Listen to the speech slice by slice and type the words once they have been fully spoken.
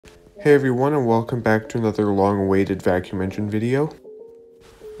Hey everyone, and welcome back to another long-awaited vacuum engine video.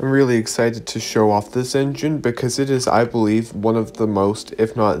 I'm really excited to show off this engine because it is, I believe, one of the most,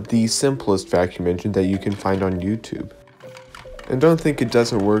 if not the simplest vacuum engine that you can find on YouTube. And don't think it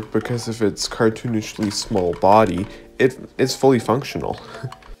doesn't work because of its cartoonishly small body, it's fully functional.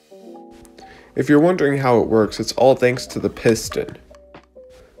 If you're wondering how it works, it's all thanks to the piston.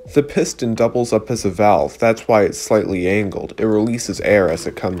 The piston doubles up as a valve, that's why it's slightly angled. It releases air as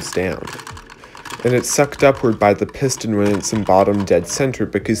it comes down. And it's sucked upward by the piston when it's in bottom dead center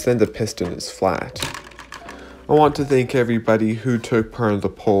because then the piston is flat. I want to thank everybody who took part in the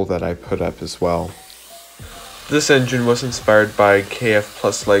poll that I put up as well. This engine was inspired by KF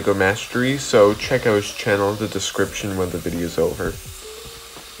Plus Lego Mastery, so check out his channel in the description when the video is over.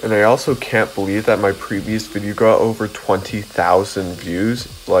 And I also can't believe that my previous video got over 20,000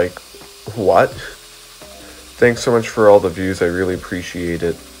 views. Like, what? Thanks so much for all the views, I really appreciate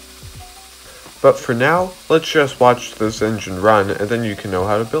it. But for now, let's just watch this engine run and then you can know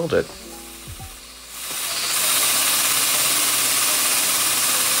how to build it.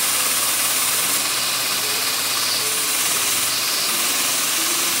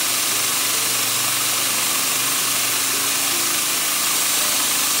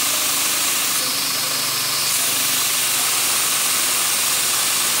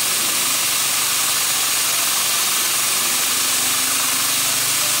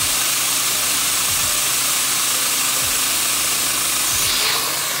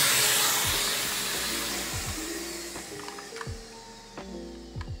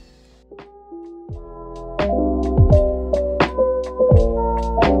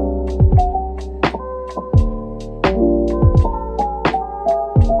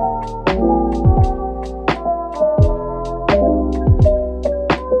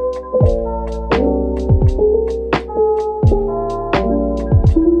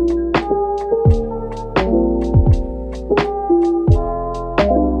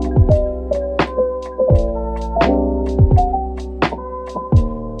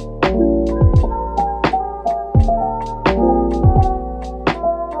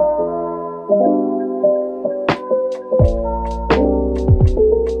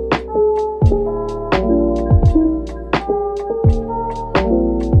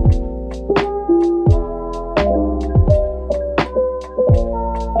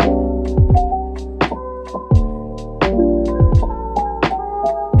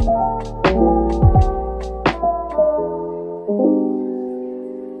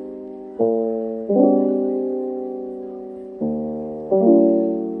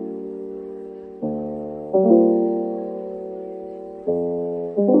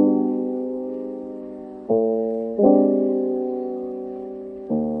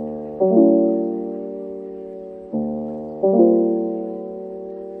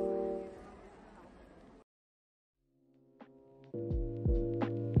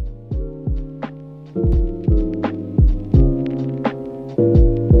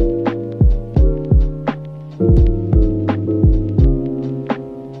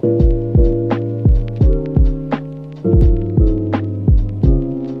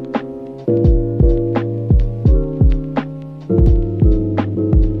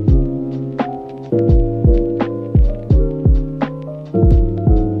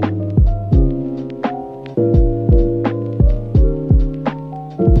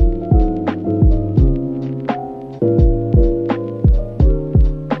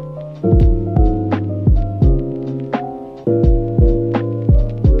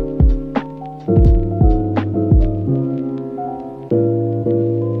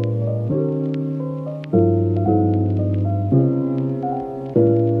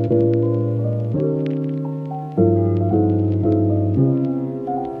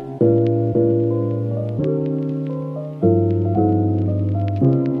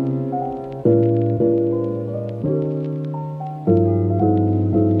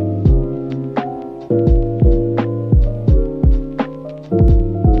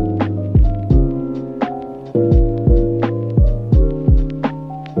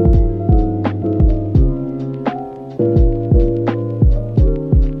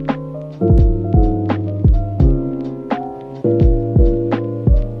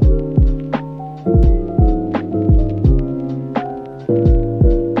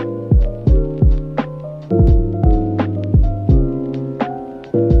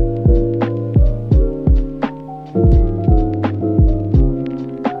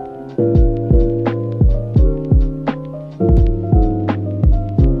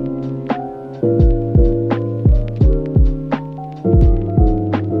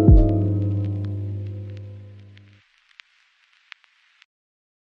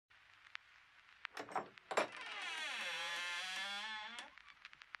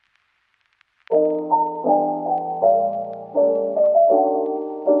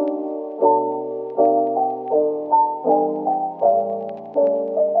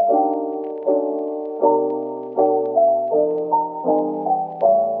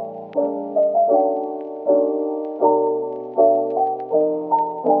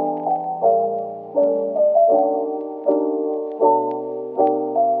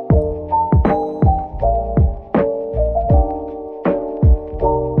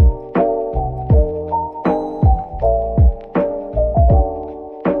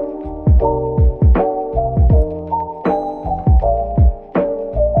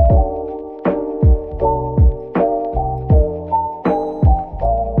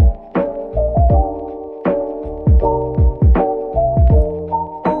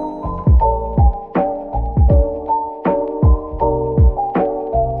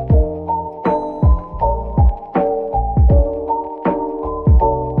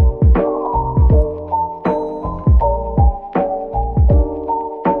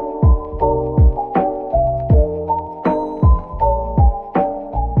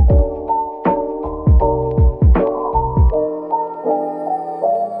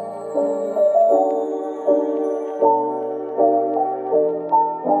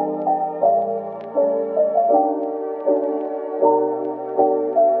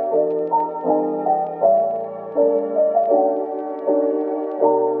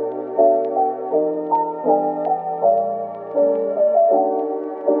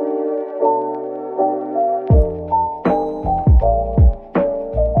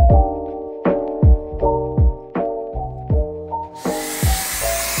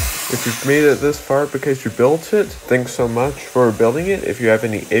 you've made it this far because you built it, thanks so much for building it. If you have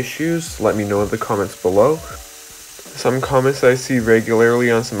any issues, let me know in the comments below. Some comments I see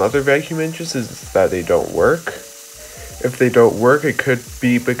regularly on some other vacuum engines is that they don't work. If they don't work, it could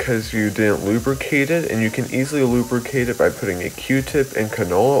be because you didn't lubricate it, and you can easily lubricate it by putting a Q-tip in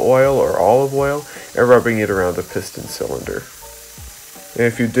canola oil or olive oil and rubbing it around the piston cylinder. And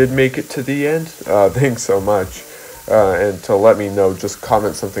if you did make it to the end, thanks so much. And to let me know, just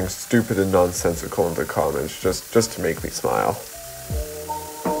comment something stupid and nonsensical in the comments, just to make me smile.